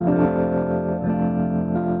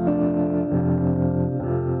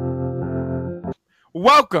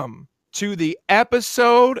Welcome to the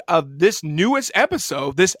episode of this newest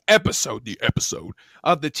episode, the episode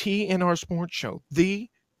of the TNR Sports Show, the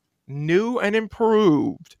new and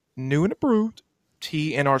improved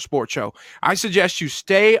TNR Sports Show. I suggest you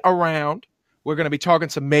stay around. We're going to be talking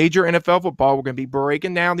some major NFL football. We're going to be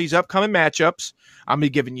breaking down these upcoming matchups. I'm going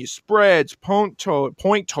to be giving you spreads, point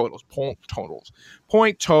totals,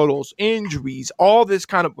 injuries, all this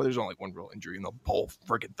kind of. Well, there's only one real injury in the whole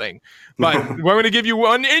freaking thing, but we're going to give you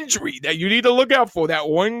one injury that you need to look out for. That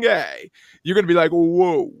one guy, you're going to be like,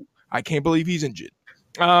 "Whoa, I can't believe he's injured."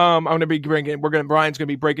 I'm going to be Brian's going to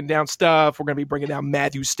be breaking down stuff. We're going to be breaking down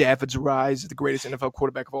Matthew Stafford's rise as the greatest NFL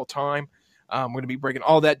quarterback of all time. We're going to be breaking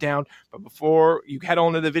all that down. But before you head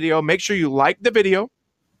on to the video, make sure you like the video.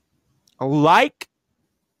 Like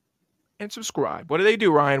and subscribe. What do they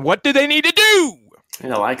do, Ryan? What do they need to do? You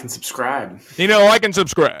know, like and subscribe.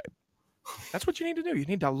 That's what you need to do. You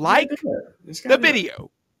need to like the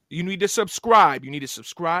video. You need to subscribe. You need to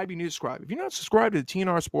subscribe. If you're not subscribed to the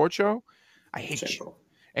TNR Sports Show, I hate you.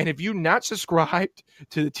 And if you're not subscribed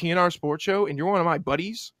to the TNR Sports Show and you're one of my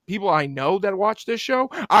buddies, people I know that watch this show,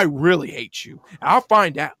 I really hate you. I'll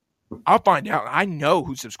find out. I know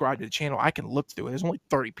who's subscribed to the channel. I can look through it. There's only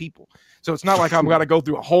 30 people. So it's not like I'm going to go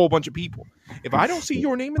through a whole bunch of people. If I don't see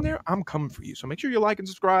your name in there, I'm coming for you. So make sure you like and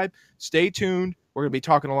subscribe. Stay tuned. We're going to be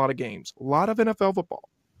talking a lot of games, a lot of NFL football.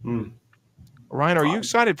 Ryan, are you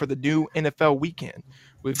excited for the new NFL weekend?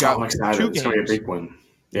 We've got I'm excited. 2 games. It's going to be a big one.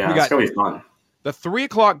 Yeah, it's going to be fun. The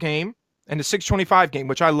 3:00 game and the 6:25 game,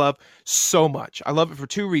 which I love so much. I love it for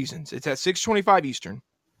 2 reasons. It's at 6:25 Eastern,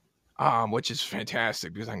 which is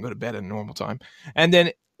fantastic because I can go to bed at a normal time. And then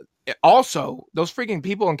also those freaking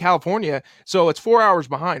people in California. So it's 4 hours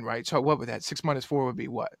behind, right? So what would that 6 minus 4 would be?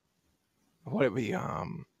 What would it be?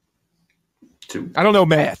 2. I don't know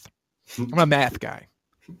math. I'm a math guy.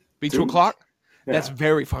 Be 2 o'clock. Yeah. That's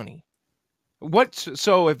very funny.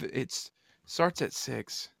 So if it starts at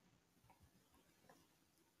 6.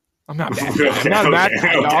 I'm not a bad guy.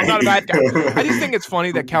 I'm not a bad guy. I just think it's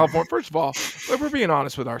funny that California, first of all, if we're being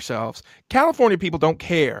honest with ourselves, California people don't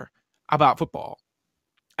care about football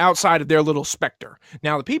outside of their little specter.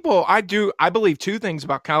 Now, the people, I believe 2 things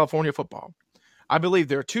about California football. I believe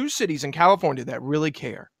there are 2 cities in California that really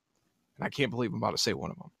care. And I can't believe I'm about to say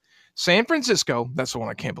one of them. San Francisco, that's the one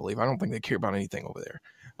I can't believe. I don't think they care about anything over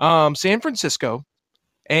there. San Francisco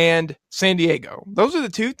and San Diego. Those are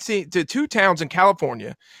the two towns in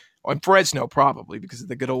California. And Fresno, probably, because of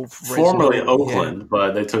the good old Fresno. Formerly Oakland,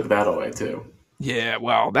 but they took that away, too. Yeah,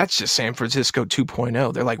 well, that's just San Francisco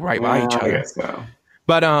 2.0. They're like right by each other. I guess so.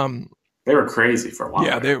 But they were crazy for a while.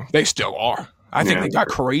 Yeah, they still are. I think they got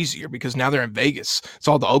crazier because now they're in Vegas.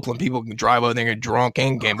 So all the Oakland people can drive over there and get drunk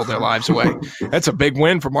and gamble their lives away. That's a big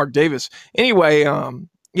win for Mark Davis. Anyway,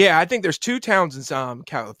 I think there's 2 towns in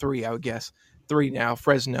 3, I would guess. 3 now,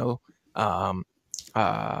 Fresno, San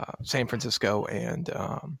Francisco, and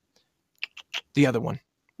the other one.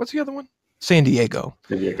 What's the other one? San Diego.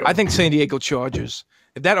 I think San Diego Chargers.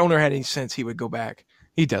 If that owner had any sense, he would go back.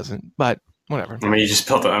 He doesn't, but whatever. I mean, you just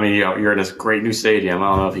built it. I mean, you're in this great new stadium. I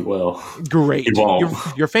don't know if he will. Great. He won't.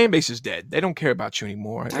 Your fan base is dead. They don't care about you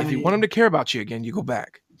anymore. If you want them to care about you again, you go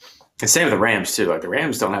back. And same with the Rams, too. Like, the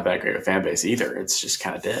Rams don't have that great of a fan base either. It's just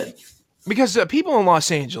kind of dead. Because people in Los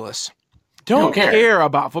Angeles don't care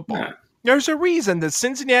about football. Yeah. There's a reason the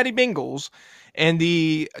Cincinnati Bengals and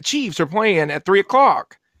the Chiefs are playing at 3:00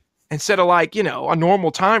 instead of a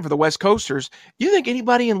normal time for the West Coasters. You think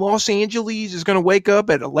anybody in Los Angeles is going to wake up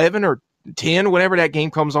at 11 or 10, whenever that game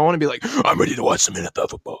comes on, and be like, I'm ready to watch some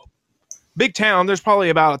NFL football? Big town, there's probably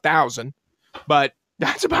about 1,000, but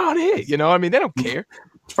that's about it. They don't care.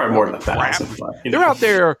 It's probably more than 1,000. They're out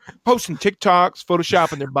there posting TikToks,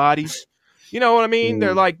 photoshopping their bodies. You know what I mean?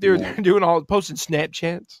 They're doing posting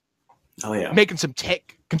Snapchats. Oh, yeah. Making some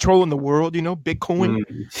tech, controlling the world, Bitcoin.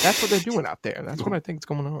 That's what they're doing out there. That's what I think is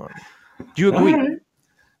going on. Do you agree? Right.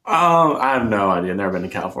 I have no idea. Never been to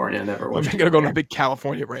California. Never went. I'm going to go on a big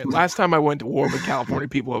California rant. Last time I went to war with California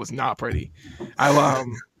people, it was not pretty.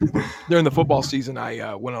 During the football season,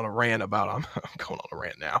 I went on a rant about. I'm going on a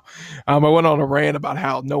rant now. I went on a rant about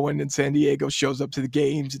how no one in San Diego shows up to the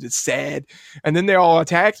games, and it's sad. And then they all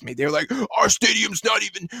attacked me. They're like, "Our stadium's not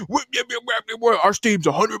even. Our stadium's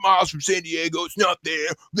 100 miles from San Diego. It's not there."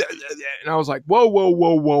 And I was like, "Whoa, whoa,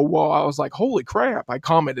 whoa, whoa, whoa!" I was like, "Holy crap!" I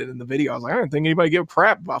commented in the video. I was like, "I don't think anybody give a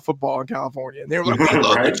crap about football in California." And they were like, "We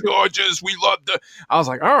love the Chargers. We love the." I was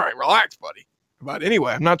like, "All right, relax, buddy." But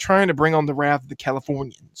anyway, I'm not trying to bring on the wrath of the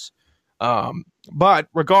Californians. But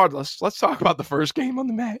regardless, let's talk about the first game on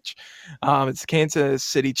the match. It's the Kansas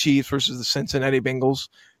City Chiefs versus the Cincinnati Bengals.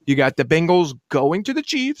 You got the Bengals going to the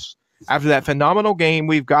Chiefs, after that phenomenal game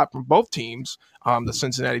we've got from both teams, the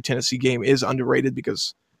Cincinnati-Tennessee game is underrated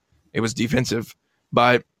because it was defensive,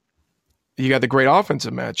 but you got the great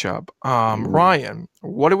offensive matchup. Ryan,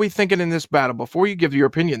 what are we thinking in this battle? Before you give your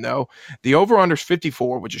opinion, though, the over-under is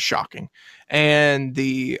 54, which is shocking, and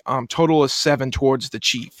the total is 7 towards the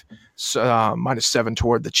Chiefs, -7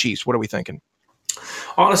 toward the Chiefs. What are we thinking?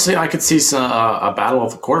 Honestly, I could see a battle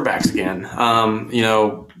of the quarterbacks again.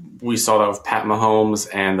 We saw that with Pat Mahomes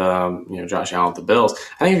and Josh Allen at the Bills.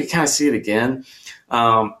 I think we kind of see it again.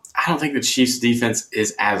 I don't think the Chiefs' defense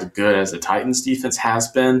is as good as the Titans' defense has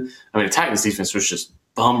been. I mean, the Titans' defense was just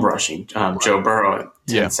bum rushing Joe Burrow at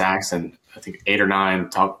 10 sacks and I think 8 or 9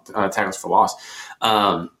 tackles for loss.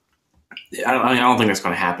 I don't think that's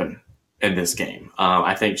going to happen in this game.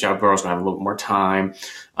 I think Joe Burrow's going to have a little bit more time.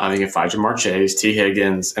 He can fight Jamar Chase, T.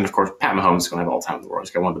 Higgins, and of course Pat Mahomes is going to have all the time in the world.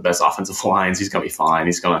 He's got one of the best offensive lines. He's going to be fine.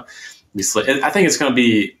 He's going to be slick. I think it's going to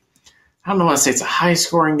be. I don't want to say it's a high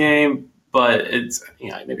scoring game, but it's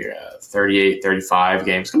maybe a 38-35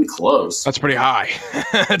 game. It's going to be close. That's pretty high.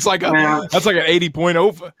 It's like an 80-point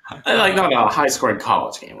over. Like not a high scoring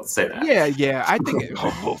college game. Let's say that. Yeah. I think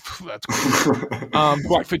that's cool.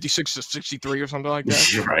 Like 56-63 or something like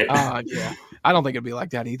that. You're right. Yeah. I don't think it'll be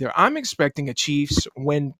like that either. I'm expecting a Chiefs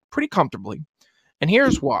win pretty comfortably, and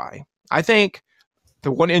here's why. I think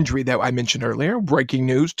the one injury that I mentioned earlier, breaking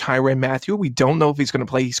news, Tyrann Mathieu, we don't know if he's going to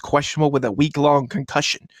play. He's questionable with a week-long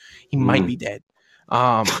concussion. He might be dead.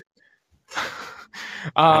 But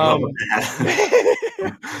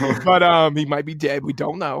he might be dead. We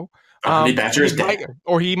don't know. He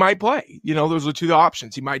might play. Those are two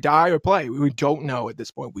options. He might die or play. We don't know at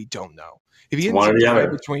this point. We don't know. If he ends up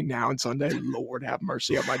playing between now and Sunday, Lord have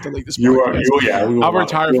mercy, I might delete this podcast. I'll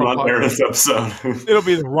retire from podcast. Episode. It'll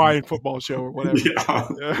be the Ryan Football Show or whatever.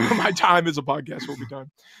 My time as a podcast will be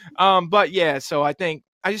done. But yeah, so I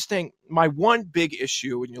just think my one big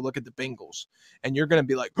issue when you look at the Bengals, and you're going to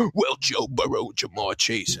be like, well, Joe Burrow, Jamar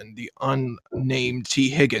Chase, and the unnamed T.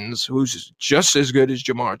 Higgins, who's just as good as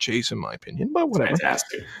Jamar Chase, in my opinion, but whatever.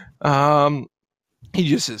 Fantastic. He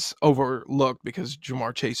just is overlooked because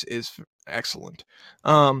Jamar Chase is excellent.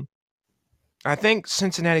 I think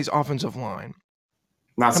Cincinnati's offensive line.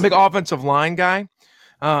 I'm a big offensive line guy.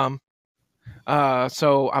 So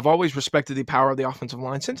I've always respected the power of the offensive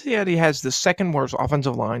line. Cincinnati has the second worst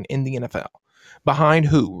offensive line in the NFL. Behind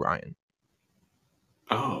who, Ryan?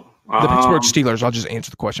 The Pittsburgh Steelers. I'll just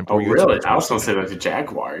answer the question for you. Really? I was going to say like the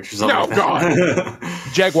Jaguars. No, God.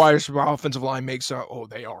 Jaguars' offensive line makes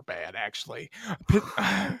they are bad, actually.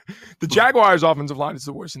 The Jaguars' offensive line is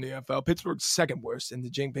the worst in the NFL. Pittsburgh's second worst, and the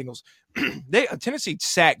Bengals. Tennessee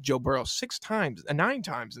sacked Joe Burrow 9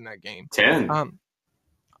 times in that game. 10.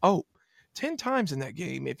 10 times in that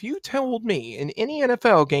game. If you told me in any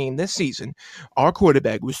NFL game this season, our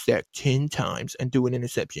quarterback was sacked 10 times and threw an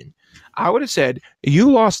interception, I would have said, you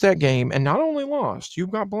lost that game, and not only lost, you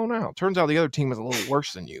got blown out. Turns out the other team was a little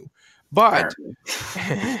worse than you. But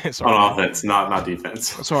on offense, not defense.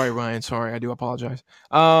 Sorry, Ryan. Sorry, I do apologize.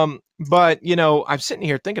 But I'm sitting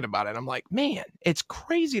here thinking about it. I'm like, man, it's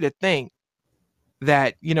crazy to think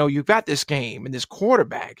that you've got this game and this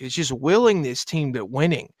quarterback is just willing this team to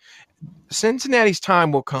winning. Cincinnati's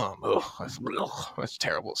time will come. That's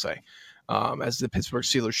terrible to say. As the Pittsburgh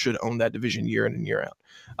Steelers should own that division year in and year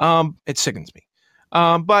out. It sickens me.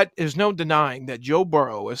 But there's no denying that Joe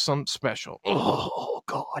Burrow is something special. Oh,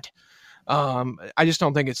 God. I just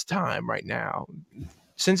don't think it's time right now.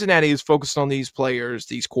 Cincinnati is focused on these players,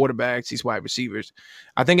 these quarterbacks, these wide receivers.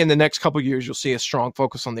 I think in the next couple of years, you'll see a strong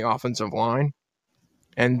focus on the offensive line.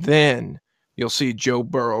 And then you'll see Joe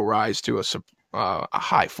Burrow rise to a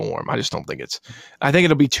high form. I just don't think I think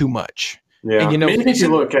it'll be too much. Yeah. And, if you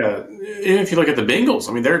look at the Bengals,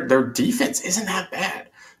 I mean, their defense isn't that bad.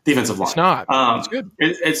 Defensive line. It's not. It's good.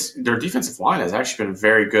 It's their defensive line has actually been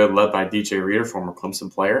very good, led by DJ Reader, former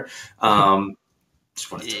Clemson player.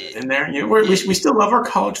 Just want to throw it in there. We still love our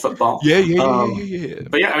college football. Yeah.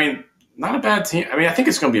 But yeah, I mean, not a bad team. I mean, I think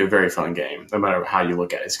it's going to be a very fun game, no matter how you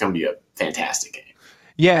look at it. It's going to be a fantastic game.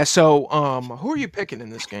 Yeah. So, who are you picking in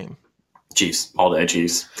this game? Chiefs, all day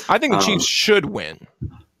Chiefs. I think the Chiefs should win.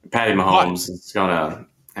 Patty Mahomes is gonna.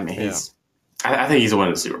 I mean, I think he's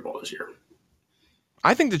winning the Super Bowl this year.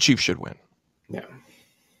 I think the Chiefs should win. Yeah,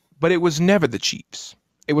 but it was never the Chiefs.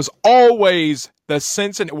 It was always the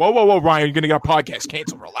Cincinnati. Whoa, Ryan, you're gonna get a podcast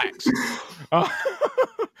canceled. Relax.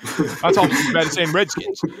 That's almost as bad as saying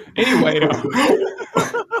Redskins. Anyway,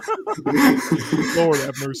 Lord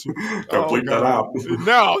have mercy. Don't bleep that out.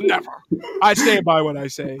 No, never. I stand by what I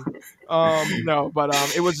say. No, but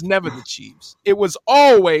it was never the Chiefs. It was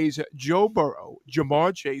always Joe Burrow,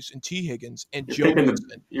 Jamar Chase, and T. Higgins, and Joe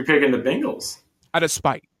Mixon. You're picking the Bengals. Out of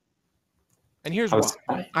spite. And here's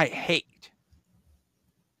why. I hate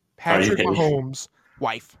Patrick Mahomes'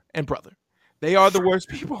 wife and brother. They are the worst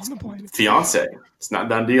people on the planet. Fiance. It's not a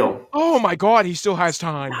done deal. Oh, my God. He still has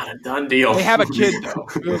time. Not a done deal. They have a kid, though.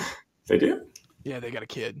 They do? Yeah, they got a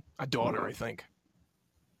kid. A daughter, I think.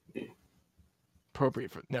 Yeah.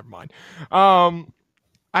 Appropriate for... Never mind.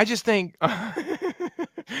 I just think...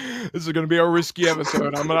 this is going to be a risky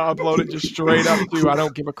episode. I'm going to upload it just straight up to I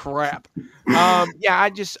don't give a crap. Yeah,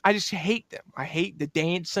 I just hate them. I hate the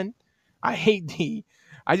dancing.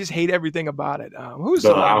 I just hate everything about it. Who's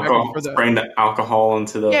the alcohol? Spraying the alcohol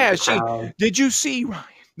into the crowd. Did you see, Ryan?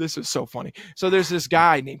 This is so funny. So there's this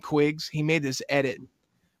guy named Quiggs. He made this edit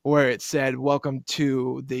where it said, "Welcome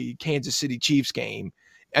to the Kansas City Chiefs game."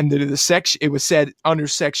 And the section, it was said under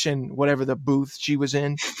section, whatever the booth she was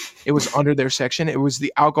in, it was under their section. It was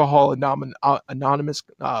the Alcohol Anonymous,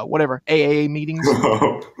 whatever, AAA meetings.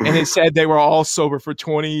 And it said they were all sober for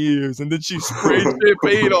 20 years. And then she sprayed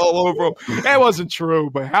champagne all over them. That wasn't true,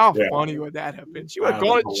 but how funny would that have been? She would have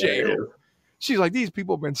gone to jail. She's like, these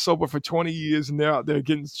people have been sober for 20 years and they're out there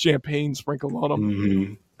getting champagne sprinkled on them.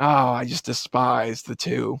 Mm-hmm. Oh, I just despise the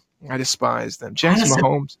two. I despise them. Jackson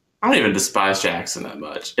Mahomes. I don't even despise Jackson that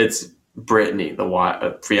much. It's Brittany,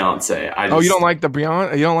 the fiance. You don't like the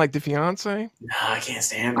Beyonce? You don't like the fiance? No, I can't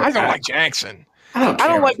stand her. I don't like Jackson. I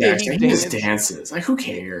don't like that he just dances. Like, who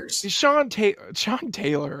cares? Sean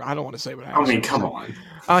Taylor. I don't want to say what happened. I mean, come on.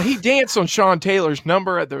 He danced on Sean Taylor's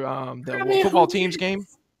number at the football team's game.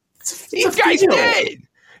 This guy's dead.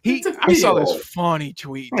 I saw this funny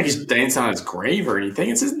tweet. Like he's dancing on his grave or anything.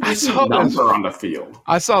 It's his number on the field.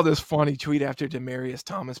 I saw this funny tweet after Demaryius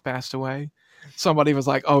Thomas passed away. Somebody was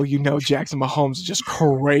like, "Oh, Jackson Mahomes is just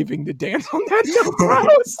craving to dance on that number." I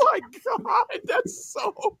was like, "God, that's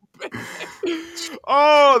so bad."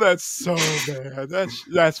 Oh, that's so bad.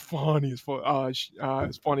 That's funny as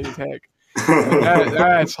it's funny as heck.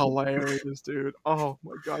 That's hilarious, dude. Oh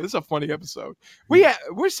my God, this is a funny episode.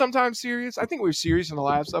 We're sometimes serious. I think we were serious in the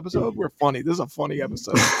last episode. We're funny. This is a funny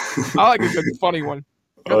episode. I like a good funny one.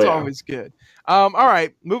 That's always good. All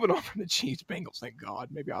right, moving on from the Chiefs, Bengals. Thank God.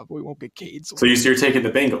 Maybe we won't get canceled. So you're taking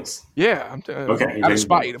the Bengals? Yeah, okay. Out of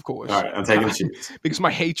spite, of course. All right, I'm taking the Chiefs because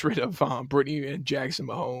my hatred of Brittany and Jackson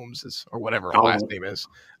Mahomes or whatever her last name is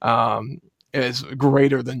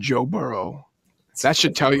greater than Joe Burrow. That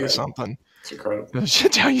should tell you something. It's incredible. That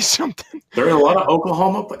should tell you something. There are a lot of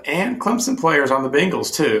Oklahoma and Clemson players on the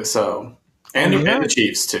Bengals too. So and the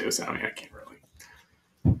Chiefs too. So I mean, I can't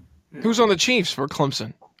really. Who's on the Chiefs for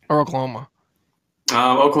Clemson or Oklahoma?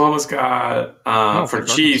 Oklahoma's got for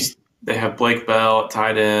Chiefs. They have Blake Bell at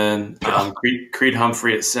tight end. Creed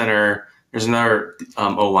Humphrey at center. There's another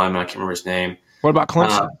O lineman. I can't remember his name. What about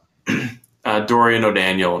Clemson? Dorian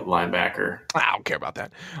O'Daniel, linebacker. I don't care about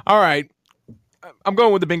that. All right. I'm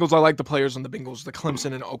going with the Bengals. I like the players on the Bengals, the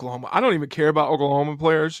Clemson and Oklahoma. I don't even care about Oklahoma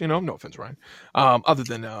players, no offense, Ryan. Other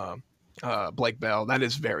than Blake Bell. That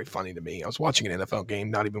is very funny to me. I was watching an NFL game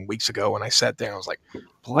not even weeks ago, and I sat there and I was like,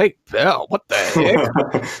 Blake Bell, what the heck?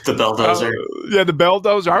 The Belldozer. Yeah, the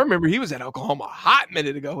Belldozer. I remember he was at Oklahoma a hot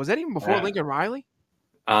minute ago. Was that even before Lincoln Riley?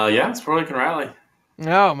 Yeah, it's before Lincoln Riley.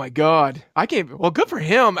 Oh, my God. Well, good for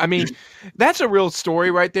him. I mean, that's a real story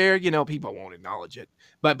right there. People won't acknowledge it.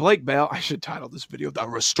 But Blake Bell, I should title this video, The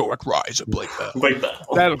Historic Rise of Blake Bell. Blake Bell.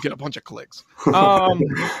 That'll get a bunch of clicks.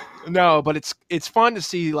 No, but it's fun to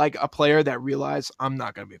see like a player that realized I'm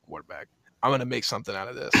not going to be a quarterback. I'm going to make something out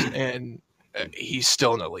of this. And he's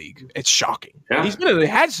still in the league. It's shocking. Yeah. It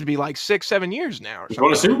has to be like 6-7 years now. He's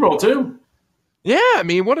won a Super Bowl too. Yeah, I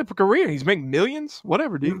mean, what a career. He's making millions.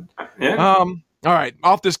 Whatever, dude. Yeah. All right,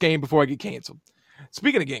 off this game before I get canceled.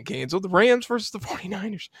 Speaking of getting canceled, the Rams versus the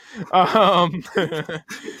 49ers.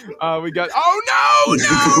 We got, oh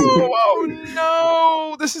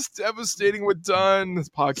no, this is devastating. We're done. This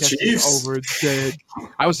podcast is over. It's dead.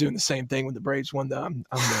 I was doing the same thing when the Braves won the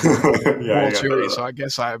World Series, so I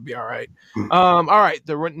guess I'd be all right. All right,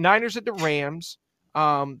 the Niners at the Rams.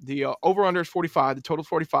 The over-under is 45. The total is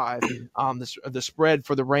 45. The spread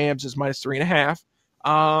for the Rams is -3.5.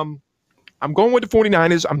 I'm going with the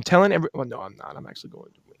 49ers. I'm telling everyone. Well, no, I'm not. I'm actually going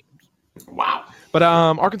with the Rams. Wow. But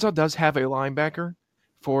Arkansas does have a linebacker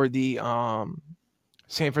for the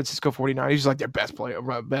San Francisco 49ers. He's like their best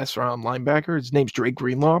linebacker. His name's Drake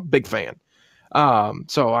Greenlaw. Big fan.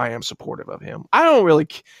 So I am supportive of him. I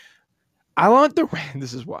want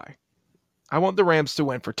this is why. I want the Rams to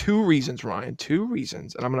win for 2 reasons, Ryan. 2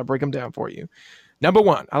 reasons. And I'm going to break them down for you. Number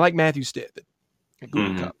 1, I like Matthew Stafford at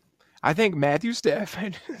Cooper Kupp. I think Matthew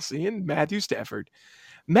Stafford, Matthew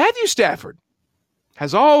Stafford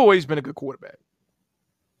has always been a good quarterback.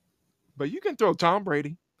 But you can throw Tom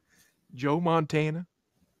Brady, Joe Montana.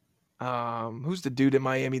 Who's the dude in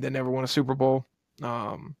Miami that never won a Super Bowl?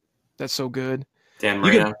 That's so good. Dan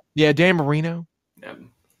Marino. Dan Marino. Yeah.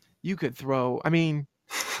 You could throw Peyton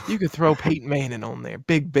Manning on there,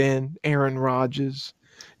 Big Ben, Aaron Rodgers.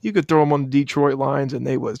 You could throw them on the Detroit Lions and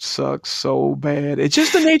they would suck so bad. It's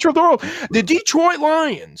just the nature of the world. The Detroit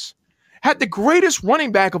Lions had the greatest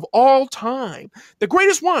running back of all time. The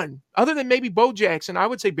greatest one, other than maybe Bo Jackson. I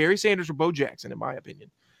would say Barry Sanders or Bo Jackson, in my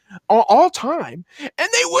opinion. All time. And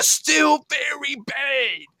they were still very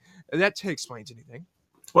bad. That explains anything.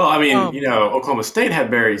 Well, I mean, Oklahoma State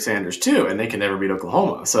had Barry Sanders too, and they can never beat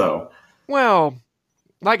Oklahoma. So, well,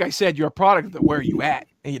 like I said, you're a product of where you at.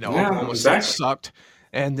 Oklahoma State sucked.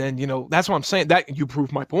 And then, that's what I'm saying. That you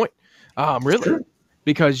proved my point, really. Sure.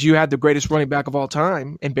 Because you had the greatest running back of all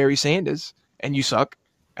time in Barry Sanders, and you suck.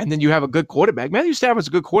 And then you have a good quarterback. Matthew Stafford's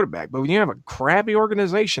a good quarterback, but when you have a crappy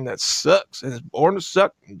organization that sucks and is born to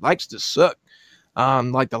suck and likes to suck,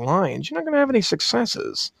 like the Lions, you're not going to have any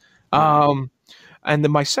successes. And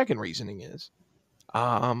then my second reasoning is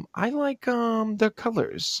I like the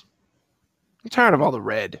colors. I'm tired of all the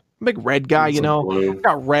red. I'm a big red guy,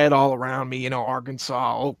 Got red all around me,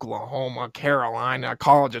 Arkansas, Oklahoma, Carolina,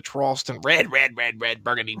 College of Charleston, red,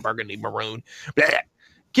 burgundy, maroon. Blah.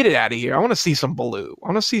 Get it out of here. I want to see some blue. I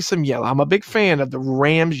want to see some yellow. I'm a big fan of the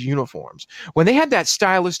Rams uniforms. When they had that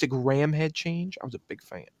stylistic Ram head change, I was a big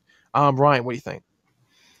fan. Ryan, what do you think?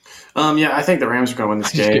 Yeah, I think the Rams are going to win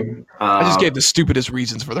this game. I just gave the stupidest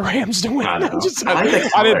reasons for the Rams to win. I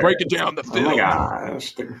didn't break it down the film. Oh my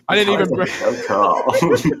gosh! I didn't even break.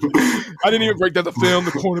 I didn't even break down the film,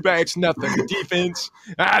 the quarterbacks, nothing. The defense.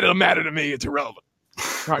 It doesn't matter to me. It's irrelevant.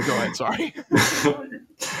 All right, go ahead. Sorry.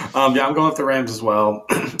 Yeah, I'm going with the Rams as well.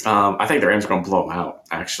 I think the Rams are going to blow them out.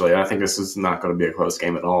 Actually, I think this is not going to be a close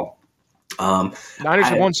game at all. Niners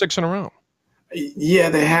have won 6 in a row. Yeah,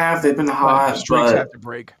 they have. They've been hot. Streaks have to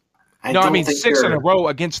break. I mean 6 in a row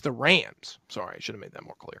against the Rams. Sorry, I should have made that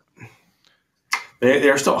more clear.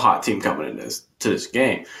 They're still a hot team coming into this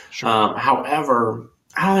game. Sure. However,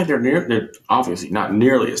 I don't think they're obviously not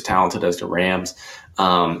nearly as talented as the Rams.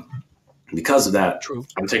 Because of that, true.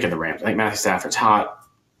 I'm taking the Rams. I think Matthew Stafford's hot.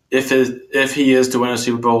 If he is to win a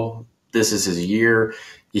Super Bowl, this is his year.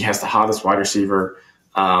 He has the hottest wide receiver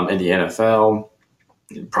in the NFL.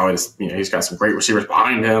 Probably, he's got some great receivers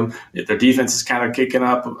behind him. Their defense is kind of kicking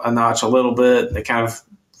up a notch a little bit. They kind of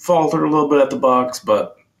faltered a little bit at the Bucs,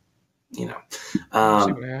 but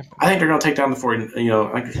I think they're going to take down the 40. I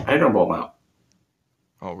think they're going to blow them out.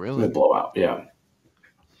 Oh, really? Blow out, yeah.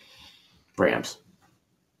 Rams,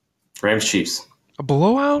 Chiefs. A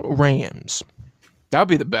blowout Rams. That would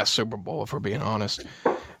be the best Super Bowl, if we're being honest.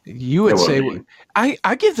 You would say –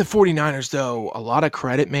 I give the 49ers, though, a lot of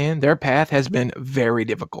credit, man. Their path has been very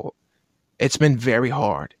difficult. It's been very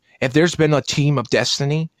hard. If there's been a team of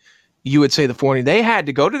destiny, you would say the 49ers. They had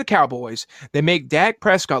to go to the Cowboys. They make Dak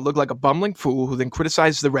Prescott look like a bumbling fool who then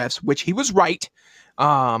criticizes the refs, which he was right.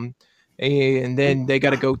 And then they got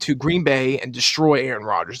to go to Green Bay and destroy Aaron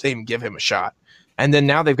Rodgers. They didn't give him a shot. And then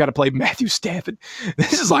now they've got to play Matthew Stafford.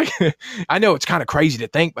 This is like, I know it's kind of crazy to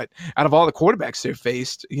think, but out of all the quarterbacks they've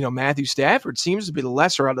faced, Matthew Stafford seems to be the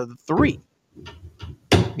lesser out of the three.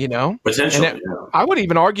 Potentially. I would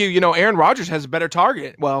even argue, Aaron Rodgers has a better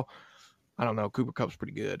target. Well, I don't know. Cooper Kupp's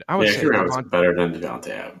pretty good. I would say Cooper better than Davante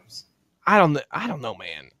Adams. I don't know,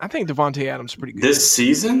 man. I think Davante Adams is pretty good. This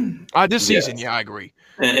season? This season, yeah, I agree.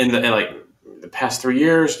 In the past 3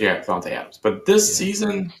 years, Davante Adams. But this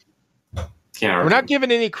season, we're not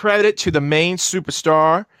giving any credit to the main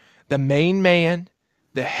superstar, the main man,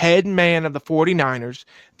 the head man of the 49ers,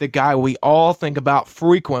 the guy we all think about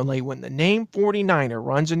frequently when the name 49er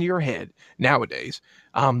runs into your head nowadays.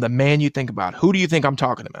 The man you think about. Who do you think I'm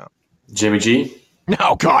talking about? Jimmy G?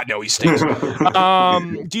 No, God, no, he stinks.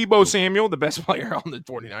 Deebo Samuel, the best player on the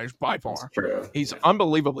 49ers by far. He's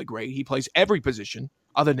unbelievably great. He plays every position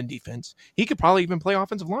other than defense. He could probably even play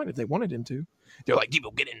offensive line if they wanted him to. They're like,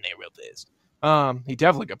 Deebo, get in there real fast. He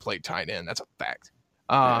definitely could play tight end. That's a fact.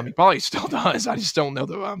 He probably still does. I just don't know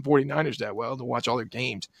the 49ers that well to watch all their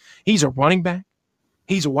games. He's a running back.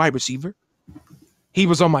 He's a wide receiver. He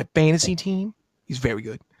was on my fantasy team. He's very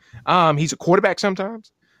good. He's a quarterback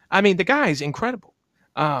sometimes. I mean, the guy's incredible.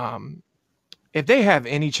 If they have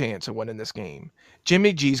any chance of winning this game,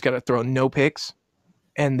 Jimmy G's got to throw no picks,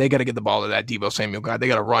 and they got to get the ball to that Deebo Samuel guy. They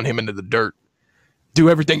got to run him into the dirt. Do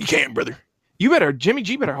everything you can, brother. Jimmy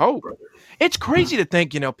G better hope. It's crazy to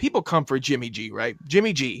think, people come for Jimmy G, right?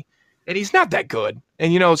 Jimmy G and he's not that good.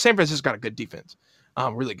 And San Francisco's got a good defense,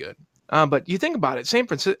 really good. But you think about it, San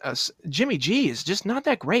Francisco, Jimmy G is just not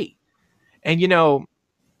that great. And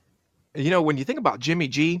when you think about Jimmy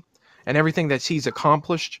G and everything that he's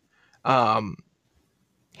accomplished,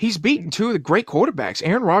 he's beaten two of the great quarterbacks,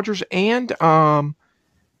 Aaron Rodgers and the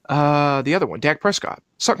other one, Dak Prescott.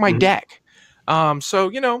 Suck my Dak.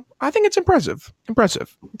 So I think it's impressive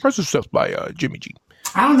stuff by Jimmy G.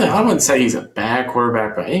 I don't know. I wouldn't say he's a bad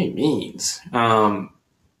quarterback by any means.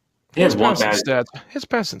 He has one bad stats. His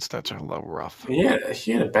passing stats are a little rough. Yeah,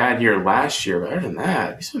 he had a bad year last year, but other than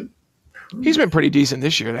that, he's been pretty decent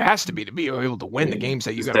this year. It has to be able to win the games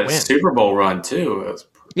that you got to win. Super Bowl run too.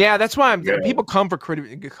 Yeah, that's why people come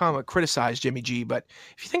criticize Jimmy G. But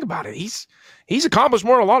if you think about it, he's accomplished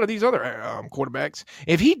more than a lot of these other quarterbacks.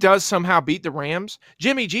 If he does somehow beat the Rams,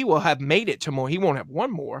 Jimmy G will have made it to more. He won't have one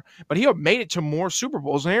more, but he'll have made it to more Super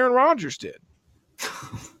Bowls than Aaron Rodgers did.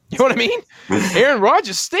 You know what I mean? Aaron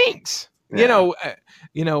Rodgers stinks. Yeah.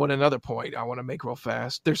 And another point I want to make real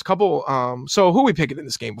fast. There's a couple. So who are we picking in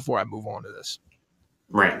this game before I move on to this?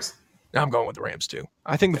 Rams. I'm going with the Rams too.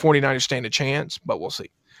 I think the 49ers stand a chance, but we'll see.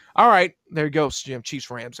 All right, there you go, Jim.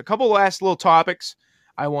 Chiefs, Rams. A couple last little topics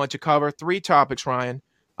I want to cover. 3 topics, Ryan.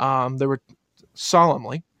 There were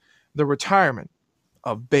solemnly the retirement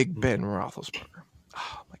of Big Ben Roethlisberger.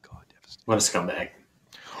 Oh my God, devastating! What a scumbag!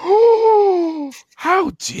 Oh, how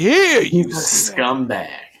dare you! He's a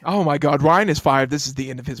scumbag. Oh my God, Ryan is fired. This is the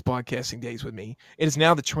end of his podcasting days with me. It is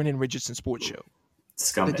now the Trenton Richardson Sports Show.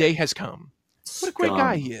 Scumbag. The day has come. What a great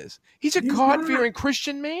guy he is. He's a God-fearing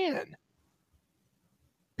Christian man.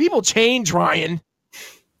 People change, Ryan.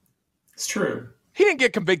 It's true. He didn't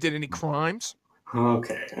get convicted of any crimes.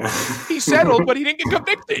 Okay. He settled, but he didn't get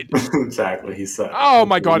convicted. Exactly, he settled. Oh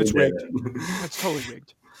my God, it's rigged. That's totally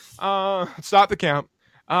rigged. Stop the count.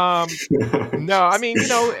 No, I mean,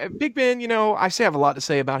 Big Ben, I have a lot to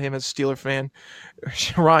say about him as a Steeler fan.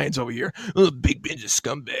 Ryan's over here. Oh, Big Ben's a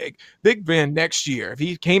scumbag. Big Ben next year, if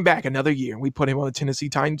he came back another year and we put him on the Tennessee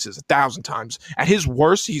Titans 1,000 times, at his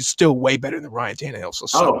worst, he's still way better than Ryan Tannehill.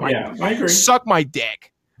 So I agree. Suck my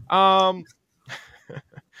dick.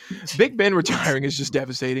 Big Ben retiring is just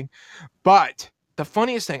devastating. But the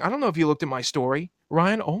funniest thing, I don't know if you looked at my story,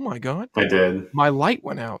 Ryan. Oh my God. I did. My light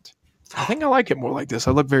went out. I think I like it more like this.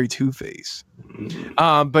 I look very Two-Face.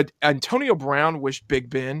 But Antonio Brown wished Big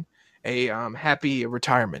Ben a happy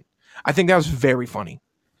retirement. I think that was very funny.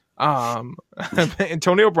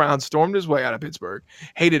 Antonio Brown stormed his way out of Pittsburgh,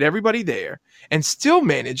 hated everybody there, and still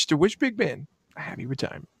managed to wish Big Ben a happy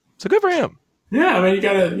retirement. So good for him. Yeah, I mean, you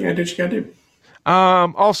gotta do what you gotta do.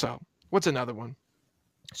 Also, what's another one?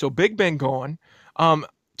 So Big Ben gone.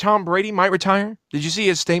 Tom Brady might retire. Did you see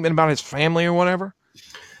his statement about his family or whatever?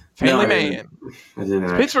 Family man.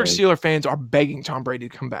 Pittsburgh Steelers fans are begging Tom Brady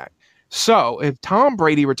to come back. So if Tom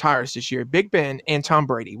Brady retires this year, Big Ben and Tom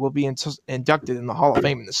Brady will be inducted in the Hall of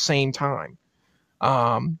Fame at the same time.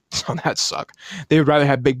 So that suck. They would rather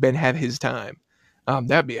have Big Ben have his time.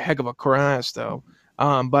 That'd be a heck of a crash, though.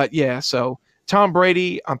 But yeah, so Tom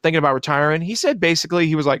Brady, I'm thinking about retiring. He said basically,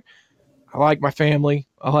 he was like, I like my family.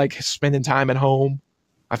 I like spending time at home.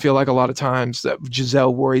 I feel like a lot of times that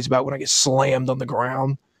Giselle worries about when I get slammed on the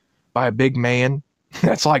ground by a big man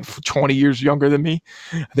that's like 20 years younger than me.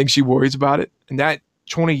 I think she worries about it. And that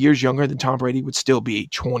 20 years younger than Tom Brady would still be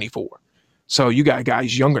 24. So you got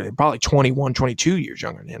guys younger than probably 21, 22 years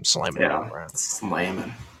younger than him slamming him on the ground.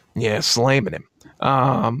 Slamming. Yeah, slamming him.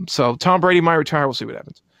 So Tom Brady might retire. We'll see what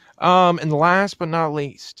happens. And last but not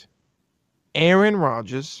least, Aaron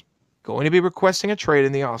Rodgers going to be requesting a trade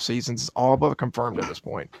in the offseason. It's all but confirmed at this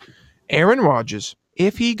point. Aaron Rodgers,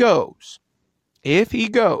 if he goes,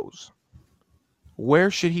 where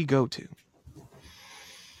should he go to?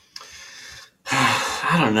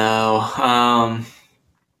 I don't know. I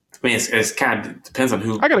mean, it's kind of depends on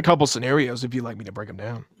who. I got a couple scenarios if you'd like me to break them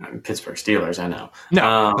down. Pittsburgh Steelers, I know.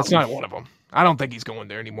 No, that's not one of them. I don't think he's going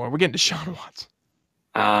there anymore. We're getting Deshaun Watson.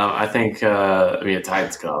 I think, the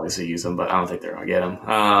Titans could obviously use him, but I don't think they're going to get him.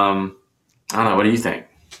 I don't know. What do you think?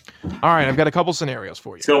 All right, I've got a couple scenarios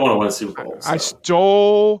for you. He's going to want to win a Super Bowl.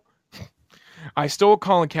 So. I stole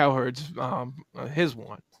Colin Cowherd's his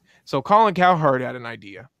one. So Colin Cowherd had an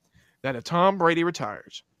idea that if Tom Brady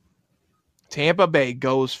retires, Tampa Bay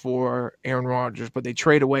goes for Aaron Rodgers, but they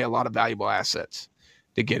trade away a lot of valuable assets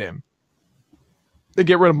to get him. They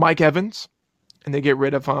get rid of Mike Evans, and they get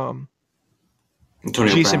rid of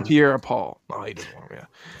Jason Pierre-Paul. Oh, he doesn't want him,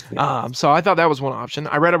 yeah. So I thought that was one option.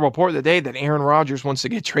 I read a report today that Aaron Rodgers wants to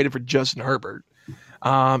get traded for Justin Herbert.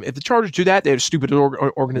 If the Chargers do that, they're a stupid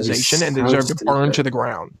organization and they deserve to burn to the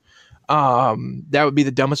ground. That would be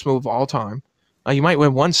the dumbest move of all time. You might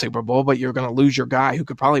win one Super Bowl, but you're going to lose your guy who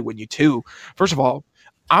could probably win you two. First of all,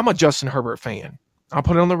 I'm a Justin Herbert fan. I'll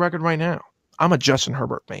put it on the record right now. I'm a Justin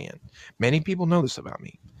Herbert fan. Many people know this about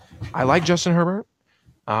me. I like Justin Herbert.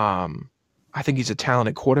 I think he's a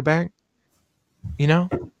talented quarterback. You know,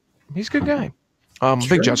 he's a good guy.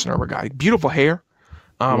 Big Justin Herbert guy. Beautiful hair.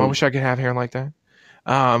 I wish I could have hair like that.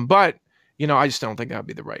 But, I just don't think that would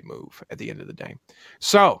be the right move at the end of the day.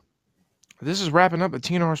 So, this is wrapping up the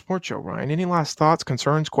TNR Sports Show, Ryan. Any last thoughts,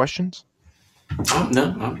 concerns, questions? Oh,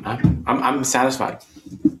 no, I'm satisfied.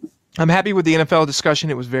 I'm happy with the NFL discussion.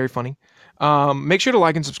 It was very funny. Make sure to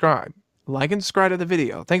like and subscribe. Like and subscribe to the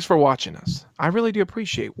video. Thanks for watching us. I really do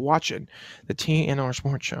appreciate watching the TNR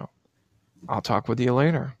Sports Show. I'll talk with you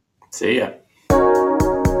later. See ya.